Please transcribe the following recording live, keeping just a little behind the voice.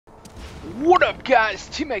What up, guys?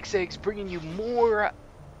 TeamxEggS bringing you more.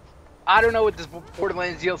 I don't know what this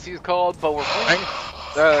Borderlands DLC is called, but we're playing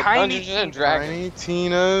Dungeons and Dragons. Tiny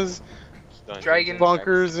Tina's Dragon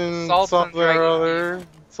bunkers and Salt on something or Dragon. other.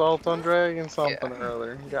 Salt on Dragon, something or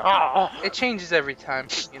other. Yeah. It changes every time,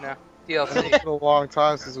 you know. It's DLC. been a long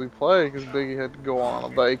time since we played because Biggie had to go on a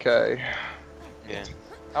vacay. Yeah.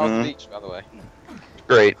 How was the beach, by the way?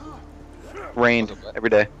 Great. Rained every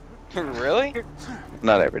day. Really?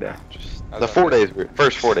 Not every day. Just the Okay. 4 days.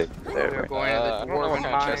 First 4 days. We're going to I the don't know what Dwarven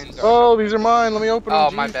kind of chest Mines. these are. Oh, these are mine. Let me open them.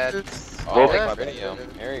 Oh, my bad. Oh, Take my my video.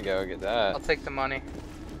 There you go, get that. I'll take the money.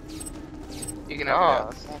 You can have Ah,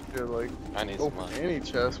 it. it's not good. Like, I need some open money. any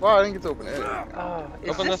chest. Wow, I didn't get to open any. Oh, is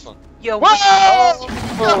Open this one. Yo, Whoa!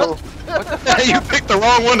 what the fuck? You picked the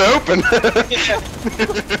wrong one to open.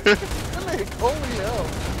 Holy hell.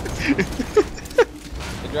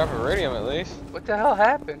 You drop iridium at least. What the hell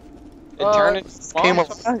happened? It turned into Came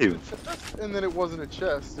monsters. alive. And then it wasn't a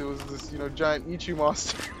chest. It was this, giant Ichi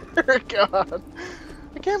monster. God.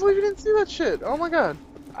 I can't believe you didn't see that shit. Oh my god.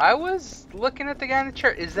 I was looking at the guy in the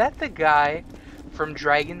chair. Is that the guy from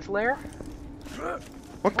Dragon's Lair?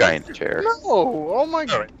 What guy in the chair? No. Oh my Oh,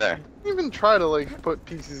 god. right there. Don't even try to like put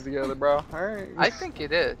pieces together, bro. Alright. I think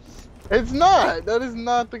it is. It's not. That is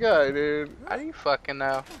not the guy, dude. How do you fucking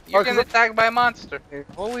know? You're Oh, 'cause getting attacked by a monster.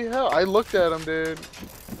 Holy hell. I looked at him, dude.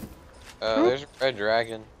 There's a red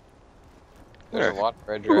dragon. There's a Where? lot of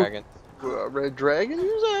red dragons. Red dragon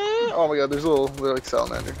use that? Oh my god, there's they're like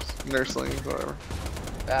salamanders. Nurslings, whatever.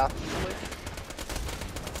 Val.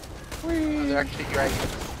 Oh, they're actually dragons.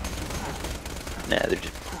 Nah,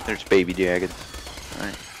 they're just baby dragons.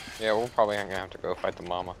 Alright. Yeah, we're probably gonna have to go fight the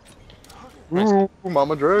mama. Ooh,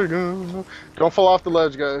 mama dragon. Don't fall off the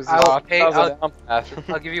ledge, guys. I'll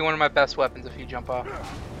I'll give you one of my best weapons if you jump off.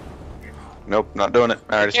 Nope, not doing it.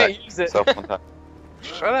 I already can't said use it. self one time.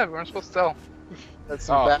 Shut up, we're supposed to tell. That's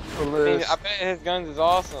some back for I this. bet his guns is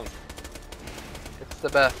awesome. It's the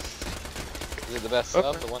best. Is it the best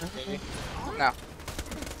stuff? The 180? No.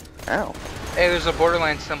 Ow. Hey, there's a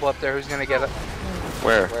Borderlands symbol up there. Who's gonna get it?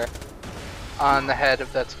 Where? Where? On the head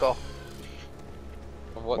of that skull.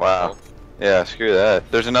 What Wow. Yeah, screw that.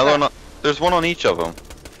 There's another one. There's one on each of them.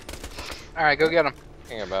 Alright, go get him.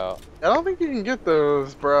 Talking about I don't think you can get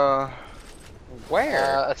those, bruh.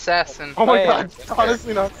 where? Assassin. Oh my Where? god,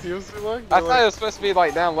 honestly not seriously like. I thought it was supposed to be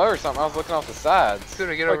like down low or something. I was looking off the sides.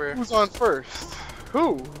 Scooter, get like, over here. who's on first?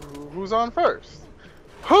 Who? Who's on first?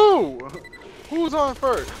 Who? Who's on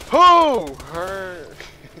first? Who? Her.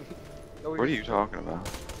 What are you talking about?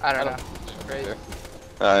 I don't I know. Crazy.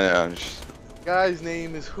 I'm just. Guy's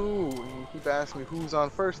name is who? And you keep asking me who's on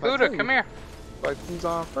first. and I Scooter, tell come you, here. Like who's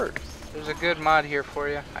on first? There's a good mod here for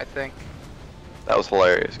you, I think. That was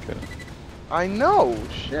hilarious. Good. I know.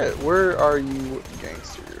 Shit. Where are you,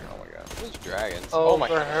 gangster? Oh my god. Those dragons. Over Oh my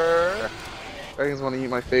god. her. Dragons want to eat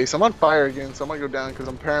my face. I'm on fire again, so I'm gonna go down because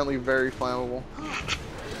I'm apparently very flammable.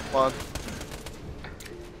 Come on.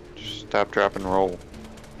 Just stop, drop, and roll.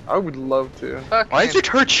 I would love to. Fuck Why is him. it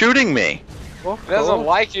hurt shooting me? Well, It doesn't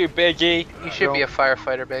like you, Biggie. You should be a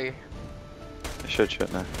firefighter, baby. I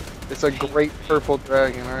shouldn't I? It's a great purple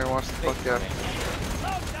dragon. Alright, watch the fuck out.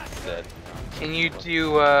 Dead. Can you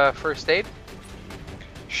do first aid?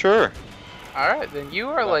 Sure. Alright, then you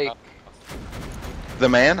are like... The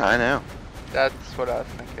man? I know. That's what I was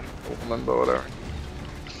thinking. Limbo, whatever.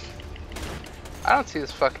 I don't see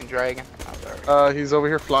this fucking dragon. Oh, there. He's over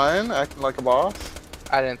here flying, acting like a boss.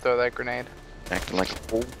 I didn't throw that grenade. Acting like a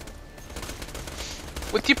fool.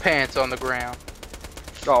 With your pants on the ground.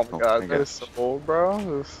 Oh my Oh god, my that is so old,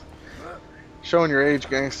 bro. This... Showing your age,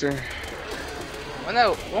 gangster. Well,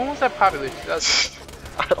 no, when was that popular? 2000?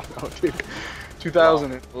 I don't know, dude.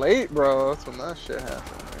 2000 and late, bro. That's when that shit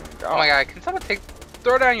happened. Oh my god, can someone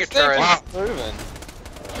throw down your turret? Wow. Moving.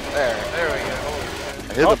 There we go.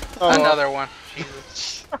 I hit him. Another one.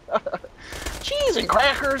 Jesus. Cheese and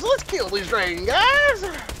crackers. Let's kill these dragon guys.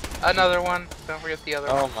 Another one. Don't forget the other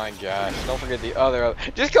one. Oh my gosh. Don't forget the other.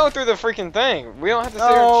 Just go through the freaking thing. We don't have to sit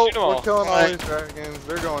here No, and shoot them we're all. killing all these dragons.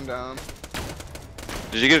 They're going down.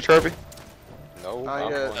 Did you get a trophy? No, Not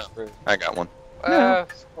I'm yet. going through. I got one. Uh,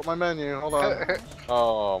 Put my menu. Hold on.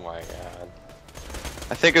 Oh my god.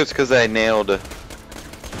 I think it was because I nailed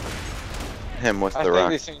him with I the think rock.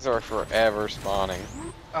 these things are forever spawning.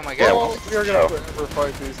 oh my Yeah, god. Well, we are gonna forever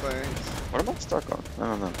fight these things. What am I stuck on? I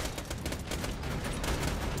don't know.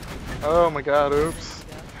 Oh my god, oops.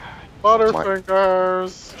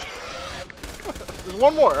 Butterfingers. There's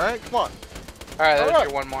one more, alright? Come on. Alright, there's Alright.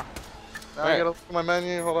 your one more. Now I gotta look at my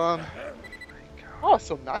menu. Hold on. Oh, it's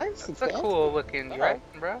so nice. It's a cool looking dragon,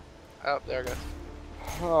 bro. Oh, there it goes.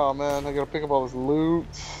 Oh man, I gotta pick up all this loot.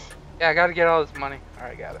 Yeah, I gotta get all this money.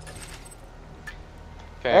 Alright, got it.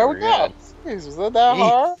 Okay, There we we're go. good. Jeez, was that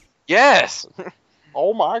hard? Yes!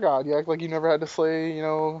 Oh my god, you act like you never had to slay,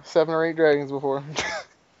 7 or 8 dragons before.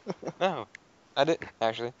 No, I didn't,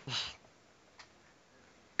 actually.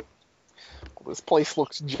 This place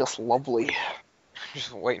looks just lovely.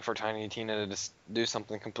 Just waiting for Tiny Tina to just do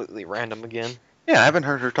something completely random again. Yeah, I haven't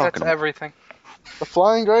heard her talking. That's everything. The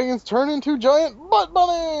flying dragons turn into giant butt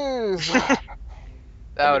bunnies!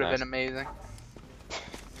 That would have nice. been amazing.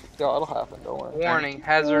 Yeah, it'll happen, don't worry. Warning,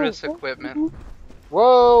 hazardous equipment.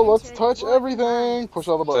 Whoa, let's touch everything! Push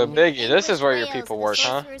all the So, buttons. Biggie, this is where your people work,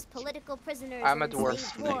 huh? I'm a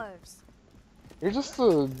dwarf. You're just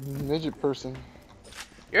a midget person.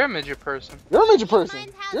 You're a midget person. You're a midget person!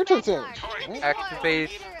 Your turn to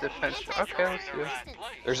Activate defense. Okay, let's do it.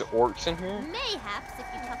 There's orcs in here? Mayhaps if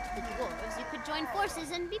you talk to the dwarves, you could join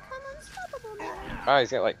forces and become unstoppable. Oh,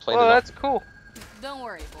 he's got like plated Oh, up. that's cool. Don't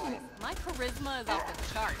worry, boys. My charisma is off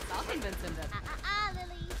the charts. I'll convince him to.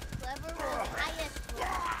 Lily. Whoever rolls highest will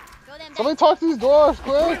throw them Somebody back. talk to these dwarves,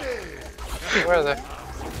 quick! Where are they?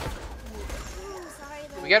 Sorry,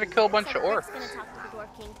 Lily. We gotta kill a bunch of Rick's orcs. gonna talk to the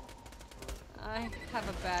Dwarf King. I have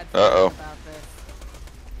a bad Uh-oh. feeling about this.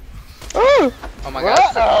 Oh! Oh my god,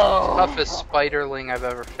 it's the Whoa! toughest spiderling I've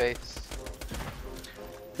ever faced.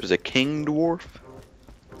 There's a king dwarf.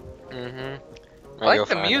 Mm-hmm. I like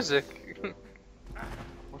the music.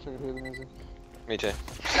 Wish I could hear the music. Me too.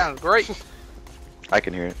 Sounds great. I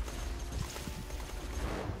can hear it.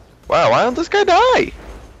 Wow, why don't this guy die? He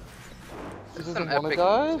doesn't Some wanna epic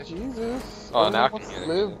die? music. Jesus. Oh, now I Everyone can wants hear to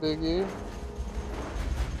the live, Biggie.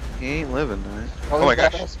 He ain't living, man. Oh, Oh my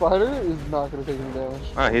that gosh. spider is not gonna take any damage.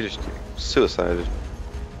 Wow, he just suicided.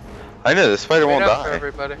 I know, the spider Wait won't up for die.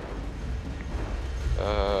 everybody.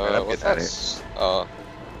 I'm What's getting that?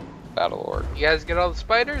 Battle orc. You guys get all the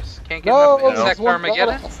spiders? Can't get No, enough this insect one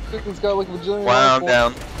Armageddon? He's got like a bajillion Wow, I'm life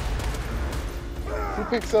down. forms. Who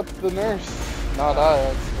picks up the nurse? Not I,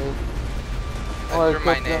 actually. I Alright, threw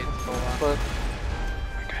my cool, nades. yeah. Hold on. But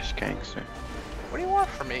Oh my gosh, gangster. What do you want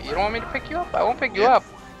from me? You don't want me to pick you up? I won't pick you Yeah. up.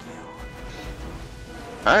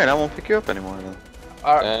 Alright, I won't pick you up anymore then.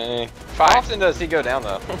 Alright, Dang. How fine. often does he go down,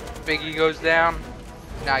 though? Biggie goes down.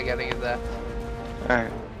 Now I gotta get that.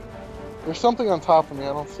 Alright. there's something on top of me. I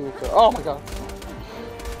don't see it. Oh my god.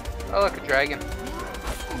 Oh, look, a dragon.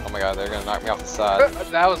 Oh my god, they're gonna knock me off the side.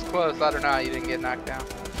 That was close. I don't know how you didn't get knocked down.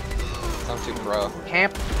 I'm too pro.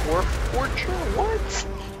 Camp Dwarf Torture? What?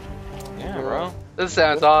 Yeah, bro. This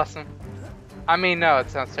sounds awesome. I mean, no, it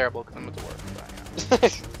sounds terrible because I'm a dwarf. But, yeah.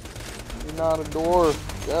 You're not a dwarf.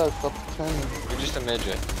 Yes, stop pretending. You're just a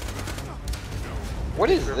midget. What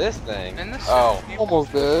is this thing? And this Oh,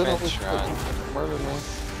 Almost dead. Fence Almost shrine. murdered me.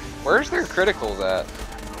 Where's their criticals at?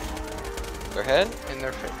 Their head? in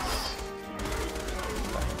their face.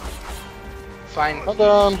 Fine. I'm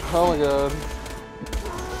down. Oh my god.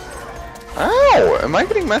 Ow! Am I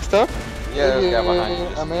getting messed up? Yeah, there's a guy behind you.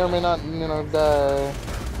 I may or may not, die.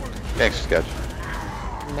 Gangster sketch.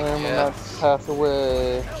 May or may Yes. not pass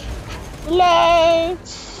away.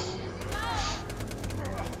 Lights!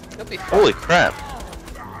 It'll be fun. Holy crap.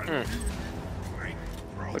 Hmm.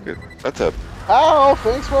 Look at that's a Ow!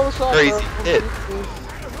 Thanks for all the shot. Crazy hit.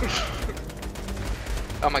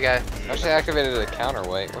 Oh my god. I actually activated a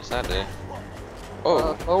counterweight. What's that do?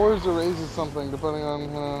 Oh, Lowers or raises something depending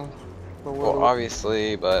on, the well,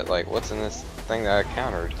 obviously, but like, what's in this thing that I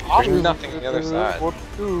countered? There's nothing on the other side. What to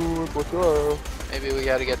do with what you are. Maybe we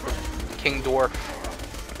gotta get the King Dwarf.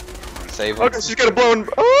 Save him. look, she's got a blown.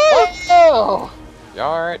 Oh! Oh!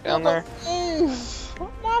 Y'all alright down there? Face!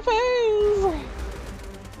 My face!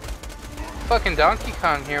 Fucking Donkey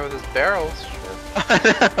Kong here with his barrels.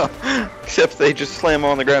 I know. Except they just slam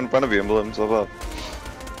on the ground in front of you and blow himself up.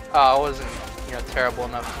 Oh, I wasn't, terrible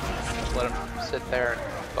enough to just let him sit there and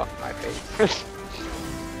fuck my face.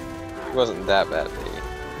 He wasn't that bad, baby.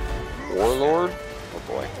 Warlord? Oh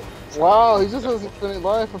boy. Wow, he just has infinite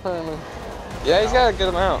life apparently. Yeah, he's got a good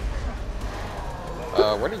amount.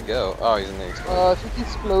 Where'd he go? Oh, he's in the explosion. I think he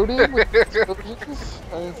exploded with explosions.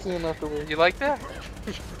 I didn't see him afterwards. You like that?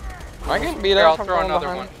 Am I getting beat Here, up I'll from throw going another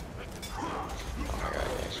behind? one. Oh my god,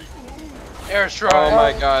 Airstrike. oh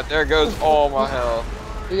my god, there goes all my health.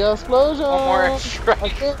 He got explosion! One more I airstrike.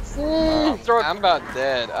 can't see! I'm about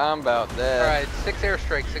dead. I'm about dead. Alright, 6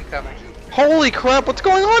 airstrikes incoming. Holy crap! What's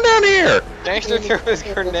going on down here? Gangster threw his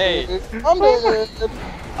grenade. I'm dead!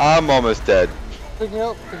 I'm almost dead. Pick me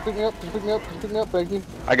up, pick me up, pick me up, pick me up, thank you.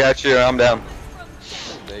 I got you. I'm down.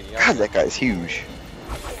 Biggie, God, that guy's huge.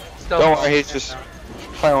 Still Don't worry, he's just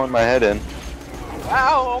plowing my head in.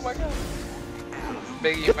 Wow, oh my god.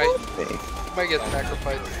 Biggie, you Get might, off me. might get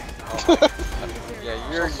sacrificed. Yeah,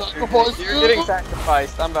 Yeah, you're Sacrifice you. getting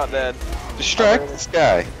sacrificed. I'm about dead. Distract this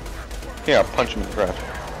guy. Here, I'll punch him in the crotch.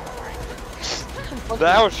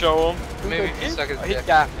 That'll show him. Maybe if you suck his He dick.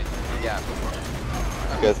 got me. He got me.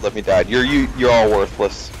 You guys let me die. You're all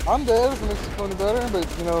worthless. I'm dead, if it makes it funny better,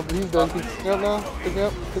 but you know, he's dead. Can you pick me up now? Pick me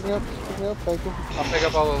up, pick me up, pick me up, thank you. I'll pick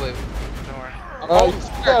up all the loot. Don't worry.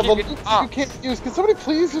 Yeah, keep but getting you knocked. can't use. Can somebody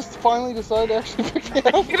please just finally decide to actually pick me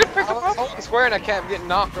up? I was swearing I kept getting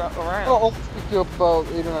knocked around. I almost picked you up about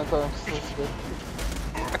 8 or 9 times. That's good.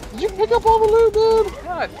 Did you pick up all the loot, dude?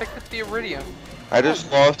 No, I picked up the iridium. I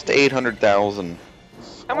just lost 800,000.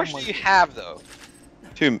 How much do you have though?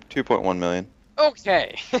 2.1 million.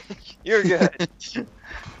 Okay, you're good.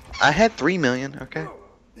 I had 3 million. Okay.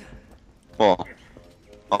 Well,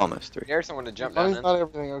 almost 3. There's someone to jump down Money's in. not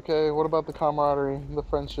everything, okay? What about the camaraderie, the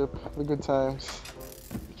friendship, the good times?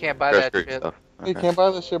 You can't buy that Great shit. stuff. You can't buy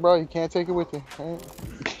this shit, bro. You can't take it with you. Right?